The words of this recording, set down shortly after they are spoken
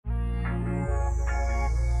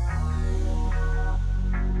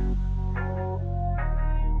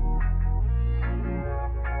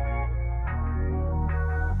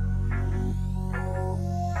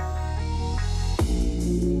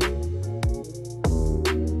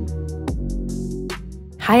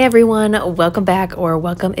Hi everyone, welcome back, or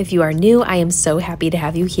welcome if you are new. I am so happy to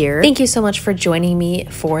have you here. Thank you so much for joining me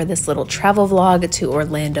for this little travel vlog to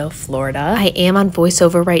Orlando, Florida. I am on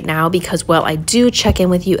voiceover right now because while I do check in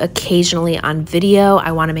with you occasionally on video,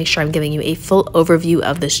 I want to make sure I'm giving you a full overview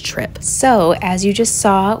of this trip. So as you just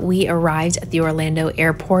saw, we arrived at the Orlando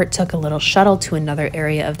airport, took a little shuttle to another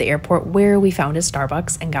area of the airport where we found a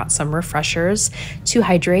Starbucks and got some refreshers to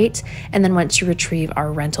hydrate, and then went to retrieve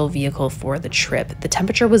our rental vehicle for the trip. The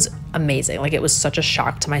temperature was amazing. Like, it was such a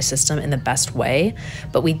shock to my system in the best way.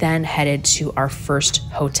 But we then headed to our first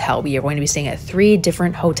hotel. We are going to be staying at 3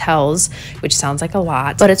 different hotels, which sounds like a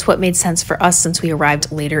lot, but it's what made sense for us since we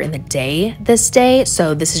arrived later in the day this day.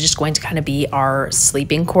 So this is just going to kind of be our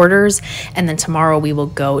sleeping quarters. And then tomorrow we will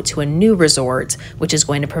go to a new resort, which is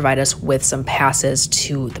going to provide us with some passes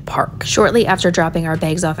to the park. Shortly after dropping our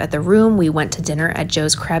bags off at the room, we went to dinner at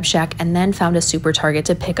Joe's Crab Shack and then found a Super Target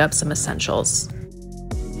to pick up some essentials.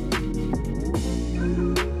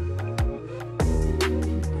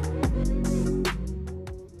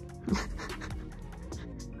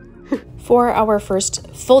 For our first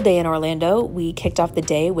full day in Orlando, we kicked off the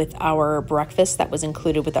day with our breakfast that was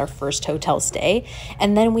included with our first hotel stay,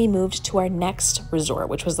 and then we moved to our next resort,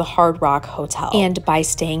 which was the Hard Rock Hotel. And by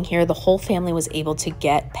staying here, the whole family was able to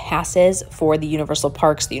get passes for the Universal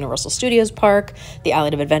Parks, the Universal Studios Park, the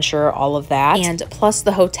Island of Adventure, all of that. And plus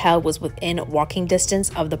the hotel was within walking distance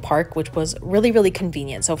of the park, which was really, really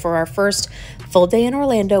convenient. So for our first full day in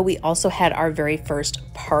Orlando, we also had our very first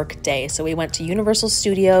park day. So we went to Universal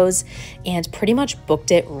Studios and pretty much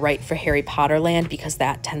booked it right for Harry Potter Land because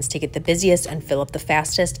that tends to get the busiest and fill up the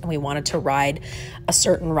fastest, and we wanted to ride a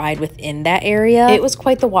certain ride within that area. It was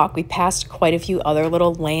quite the walk. We passed quite a few other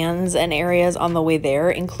little lands and areas on the way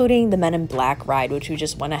there, including the Men in Black ride, which we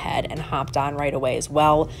just went ahead and hopped on right away as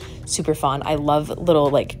well. Super fun. I love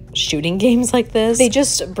little like shooting games like this. They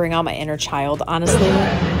just bring out my inner child, honestly.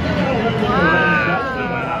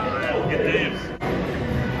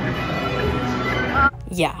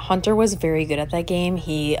 Yeah, Hunter was very good at that game.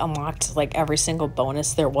 He unlocked like every single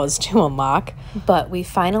bonus there was to unlock. But we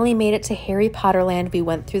finally made it to Harry Potter Land. We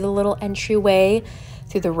went through the little entryway,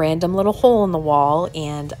 through the random little hole in the wall,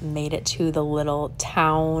 and made it to the little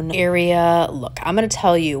town area. Look, I'm gonna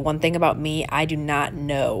tell you one thing about me. I do not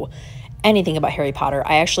know anything about Harry Potter.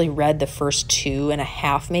 I actually read the first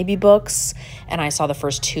 2.5 maybe books, and I saw the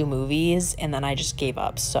first 2 movies, and then I just gave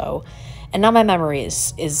up. So, and now my memory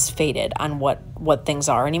is faded on what things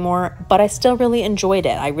are anymore, but I still really enjoyed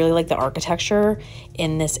it. I really like the architecture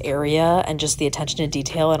in this area and just the attention to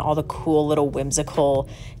detail and all the cool little whimsical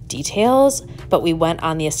details. But we went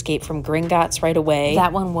on the Escape from Gringotts right away.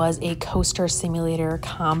 That one was a coaster simulator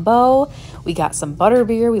combo. We got some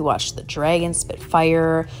butterbeer. We watched the dragon spit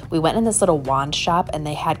fire. We went in this little wand shop and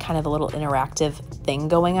they had kind of a little interactive thing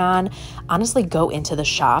going on. Honestly, go into the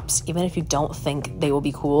shops, even if you don't think they will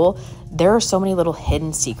be cool. There are so many little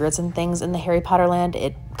hidden secrets and things in the Harry Potter land.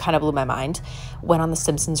 It kind of blew my mind. Went on the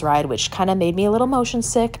Simpsons ride, which kind of made me a little motion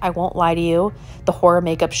sick, I won't lie to you. The horror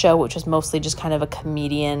makeup show, which was mostly just kind of a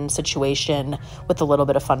comedian situation with a little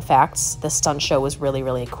bit of fun facts. The stunt show was really,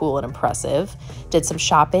 really cool and impressive. Did some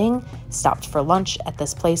shopping, stopped for lunch at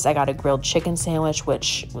this place. I got a grilled chicken sandwich,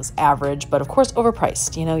 which was average, but of course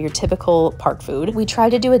overpriced, you know, your typical park food. We tried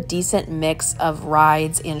to do a decent mix of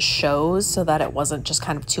rides and shows so that it wasn't just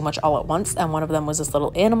kind of too much all at once, and one of them was this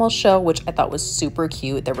little animal show, which I thought was super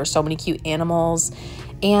cute. There were so many cute animals,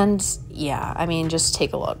 and yeah, I mean, just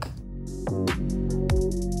take a look.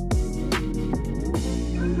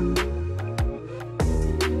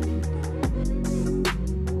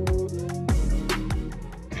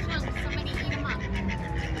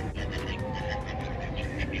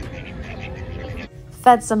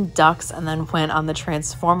 Fed some ducks and then went on the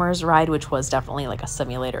Transformers ride, which was definitely like a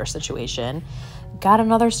simulator situation. Got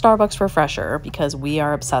another Starbucks refresher because we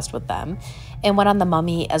are obsessed with them, and went on the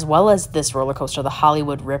Mummy as well as this roller coaster, the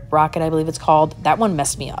Hollywood Riprocket, I believe it's called. That one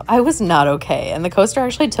messed me up. I was not okay, and the coaster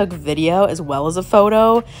actually took video as well as a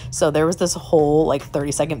photo, so there was this whole like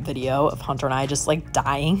 30-second video of Hunter and I just like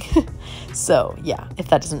dying. So yeah, if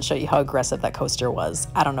that doesn't show you how aggressive that coaster was,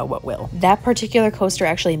 I don't know what will. That particular coaster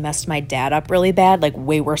actually messed my dad up really bad, like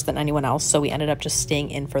way worse than anyone else, so we ended up just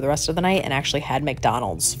staying in for the rest of the night and actually had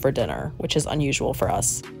McDonald's for dinner, which is unusual for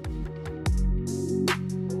us.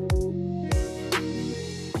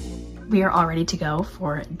 We are all ready to go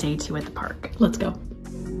for day 2 at the park. Let's go.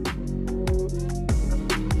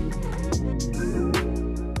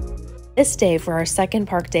 This day, for our second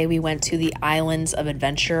park day, we went to the Islands of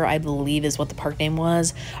Adventure, I believe is what the park name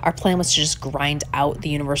was. Our plan was to just grind out the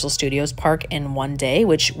Universal Studios park in one day,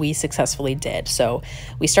 which we successfully did. So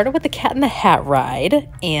we started with the Cat in the Hat ride,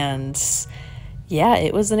 and yeah,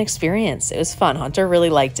 it was an experience. It was fun. Hunter really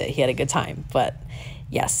liked it. He had a good time. But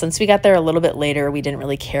yes, since we got there a little bit later, we didn't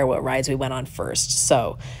really care what rides we went on first.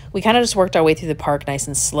 So we kind of just worked our way through the park nice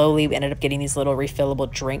and slowly. We ended up getting these little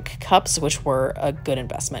refillable drink cups, which were a good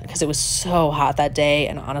investment because it was so hot that day.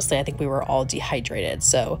 And honestly, I think we were all dehydrated.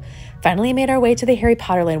 So finally made our way to the Harry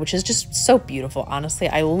Potter land, which is just so beautiful. Honestly,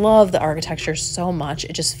 I love the architecture so much.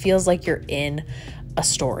 It just feels like you're in a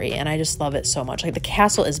story, and I just love it so much. Like, the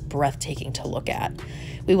castle is breathtaking to look at.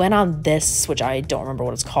 We went on this, which I don't remember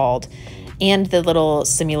what it's called, and the little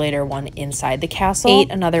simulator one inside the castle. Ate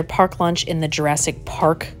another park lunch in the Jurassic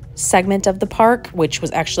Park segment of the park, which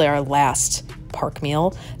was actually our last park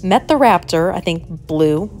meal. Met the raptor, I think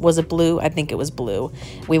blue. Was it blue? I think it was blue.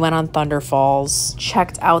 We went on Thunder Falls,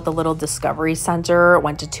 checked out the little Discovery Center,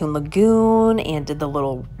 went to Toon Lagoon, and did the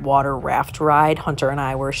little water raft ride. Hunter and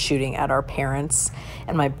I were shooting at our parents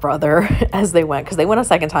and my brother as they went, because they went a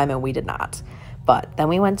second time and we did not. But then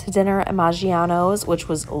we went to dinner at Maggiano's, which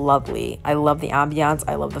was lovely. I love the ambiance.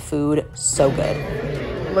 I love the food. So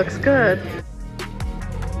good. Looks good.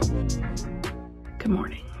 Good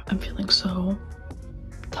morning. I'm feeling so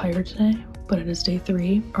tired today, but it is day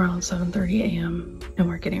 3, around 7:30 a.m., and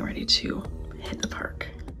we're getting ready to hit the park.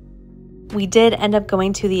 We did end up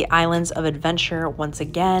going to the Islands of Adventure once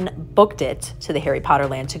again, booked it to the Harry Potter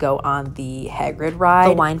land to go on the Hagrid ride.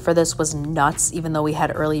 The line for this was nuts, even though we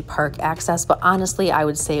had early park access, but honestly, I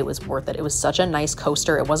would say it was worth it. It was such a nice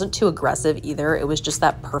coaster. It wasn't too aggressive either. It was just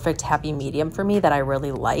that perfect happy medium for me that I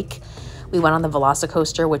really like. We went on the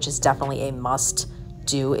velocicoaster, which is definitely a must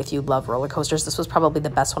do if you love roller coasters. This was probably the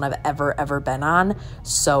best one I've ever been on.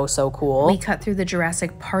 So cool. We cut through the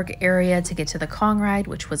Jurassic Park area to get to the Kong ride,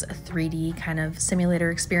 which was a 3D kind of simulator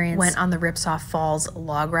experience. Went on the Ripsaw Falls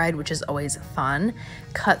log ride, which is always fun.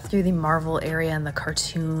 Cut through the Marvel area and the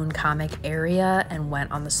cartoon comic area and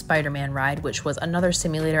went on the Spider-Man ride, which was another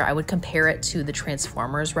simulator. I would compare it to the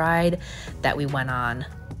Transformers ride that we went on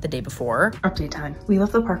the day before. Update time. We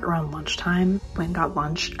left the park around lunchtime, went and got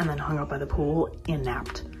lunch, and then hung out by the pool and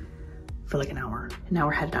napped for like an hour. And now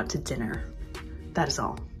we're headed out to dinner. That is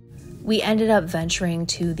all. We ended up venturing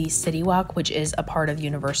to the City Walk, which is a part of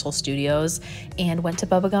Universal Studios, and went to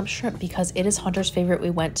Bubba Gump Shrimp because it is Hunter's favorite. We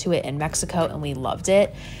went to it in Mexico and we loved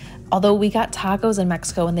it. Although we got tacos in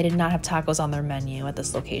Mexico and they did not have tacos on their menu at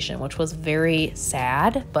this location, which was very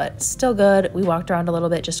sad, but still good. We walked around a little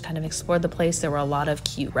bit, just kind of explored the place. There were a lot of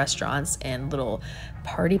cute restaurants and little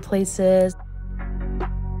party places.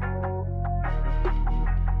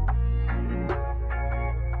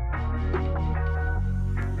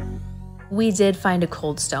 We did find a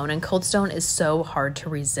Cold Stone, and Cold Stone is so hard to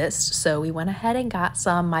resist, so we went ahead and got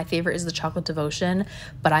some. My favorite is the Chocolate Devotion,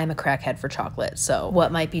 but I'm a crackhead for chocolate, so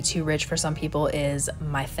what might be too rich for some people is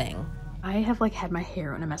my thing. I have like had my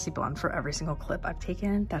hair in a messy bun for every single clip I've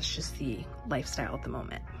taken. That's just the lifestyle at the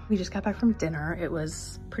moment. We just got back from dinner. It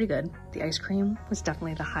was pretty good. The ice cream was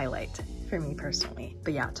definitely the highlight for me personally.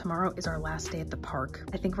 But yeah, tomorrow is our last day at the park.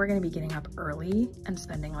 I think we're gonna be getting up early and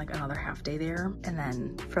spending like another half day there. And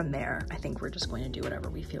then from there, I think we're just going to do whatever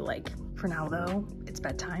we feel like. For now though, it's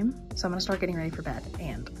bedtime. So I'm gonna start getting ready for bed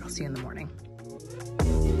and I'll see you in the morning.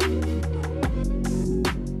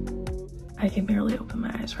 I can barely open my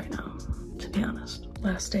eyes right now, to be honest.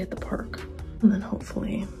 Last day at the park, and then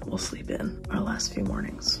hopefully we'll sleep in our last few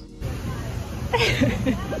mornings.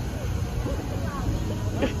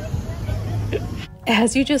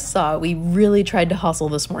 As you just saw, we really tried to hustle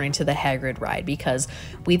this morning to the Hagrid ride because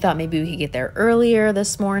we thought maybe we could get there earlier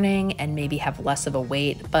this morning and maybe have less of a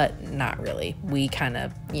wait, but not really. We kind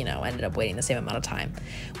of, ended up waiting the same amount of time.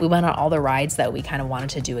 We went on all the rides that we kind of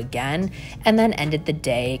wanted to do again, and then ended the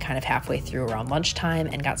day kind of halfway through around lunchtime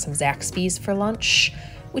and got some Zaxby's for lunch,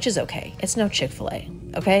 which is okay. It's no Chick-fil-A,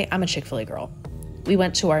 okay? I'm a Chick-fil-A girl. We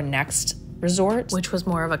went to our next resort, which was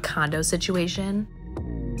more of a condo situation.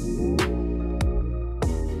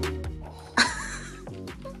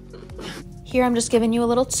 Here I'm just giving you a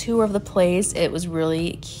little tour of the place. It was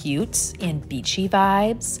really cute and beachy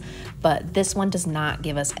vibes, but this one does not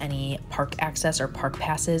give us any park access or park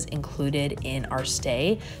passes included in our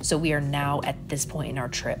stay. So we are now at this point in our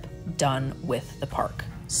trip done with the park.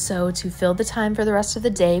 So to fill the time for the rest of the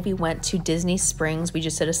day, we went to Disney Springs. We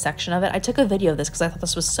just did a section of it. I took a video of this because I thought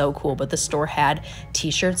this was so cool, but the store had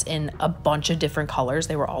t-shirts in a bunch of different colors.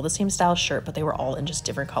 They were all the same style shirt, but they were all in just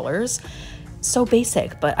different colors. So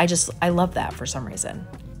basic, but I love that for some reason.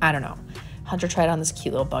 I don't know. Hunter tried on this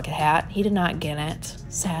cute little bucket hat. He did not get it,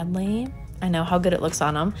 sadly. I know how good it looks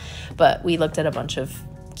on him, but we looked at a bunch of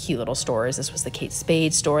cute little stores. This was the Kate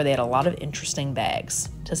Spade store. They had a lot of interesting bags,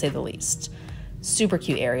 to say the least. Super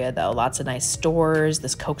cute area though, lots of nice stores.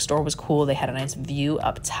 This Coke store was cool. They had a nice view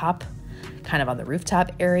up top, kind of on the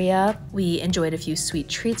rooftop area. We enjoyed a few sweet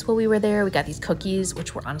treats while we were there. We got these cookies,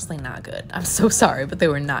 which were honestly not good. I'm so sorry, but they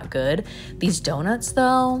were not good. These donuts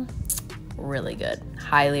though, really good.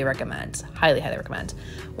 Highly recommend. Highly recommend.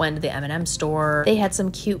 Went to the M&M store. They had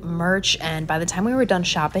some cute merch, and by the time we were done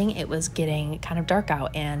shopping, it was getting kind of dark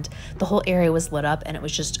out and the whole area was lit up and it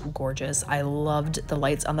was just gorgeous. I loved the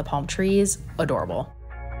lights on the palm trees. Adorable.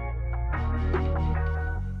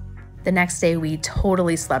 The next day we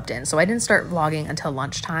totally slept in, so I didn't start vlogging until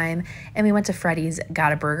lunchtime, and we went to Freddy's,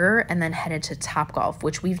 got a burger, and then headed to Topgolf,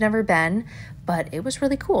 which we've never been, but it was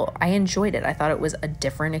really cool. I enjoyed it. I thought it was a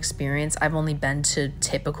different experience. I've only been to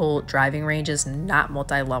typical driving ranges, not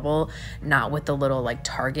multi-level, not with the little like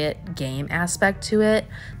Target game aspect to it.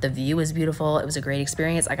 The view was beautiful. It was a great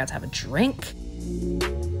experience. I got to have a drink.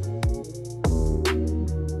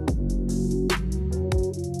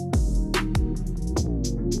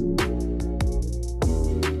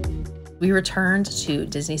 We returned to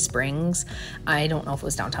Disney Springs. I don't know if it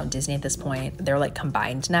was Downtown Disney at this point. They're like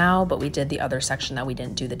combined now, but we did the other section that we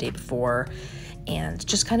didn't do the day before and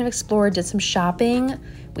just kind of explored, did some shopping.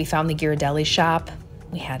 We found the Ghiradelli shop.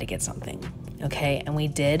 We had to get something, okay? And we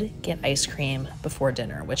did get ice cream before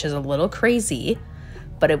dinner, which is a little crazy,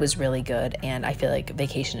 but it was really good, and I feel like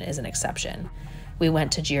vacation is an exception. We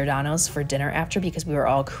went to Giordano's for dinner after because we were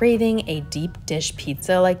all craving a deep dish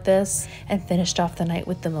pizza like this, and finished off the night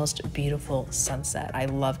with the most beautiful sunset. I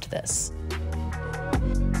loved this.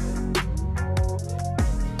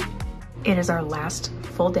 It is our last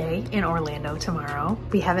full day in Orlando tomorrow.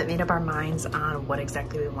 We haven't made up our minds on what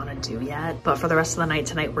exactly we want to do yet, but for the rest of the night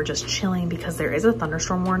tonight, we're just chilling because there is a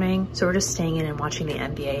thunderstorm warning. So we're just staying in and watching the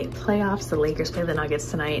NBA playoffs. The Lakers play the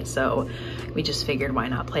Nuggets tonight, so we just figured why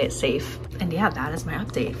not play it safe. And yeah, that is my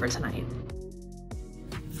update for tonight.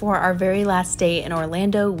 For our very last day in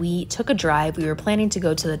Orlando, we took a drive. We were planning to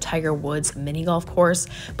go to the Tiger Woods mini golf course,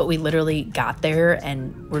 but we literally got there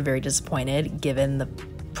and were very disappointed given the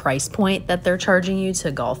price point that they're charging you to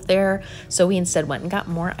golf there. So we instead went and got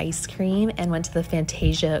more ice cream and went to the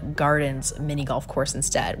Fantasia Gardens mini golf course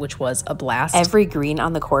instead, which was a blast. Every green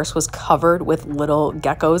on the course was covered with little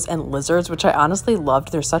geckos and lizards, which I honestly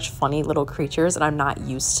loved. They're such funny little creatures and I'm not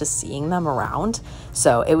used to seeing them around.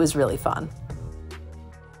 So it was really fun.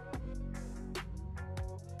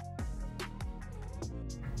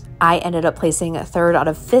 I ended up placing 3rd out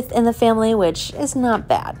of 5th in the family, which is not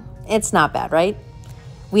bad. It's not bad, right?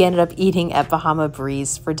 We ended up eating at Bahama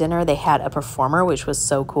Breeze for dinner. They had a performer, which was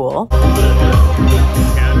so cool.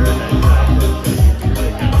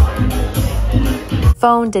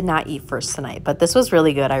 Phone did not eat first tonight, but this was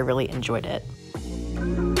really good. I really enjoyed it.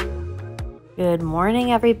 Good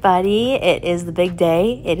morning, everybody. It is the big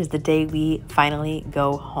day. It is the day we finally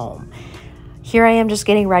go home. Here I am just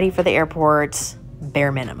getting ready for the airport,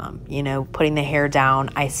 bare minimum, you know, putting the hair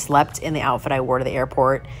down. I slept in the outfit I wore to the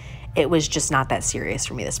airport. It was just not that serious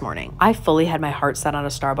for me this morning. I fully had my heart set on a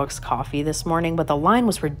Starbucks coffee this morning, but the line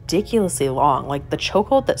was ridiculously long. Like the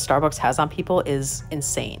chokehold that Starbucks has on people is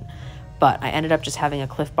insane. But I ended up just having a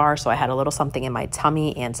Cliff Bar, so I had a little something in my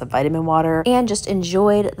tummy and some vitamin water and just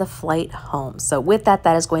enjoyed the flight home. So with that,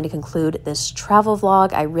 that is going to conclude this travel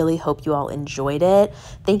vlog. I really hope you all enjoyed it.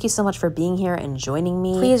 Thank you so much for being here and joining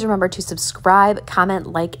me. Please remember to subscribe, comment,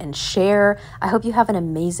 like, and share. I hope you have an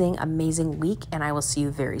amazing, amazing week, and I will see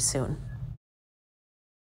you very soon.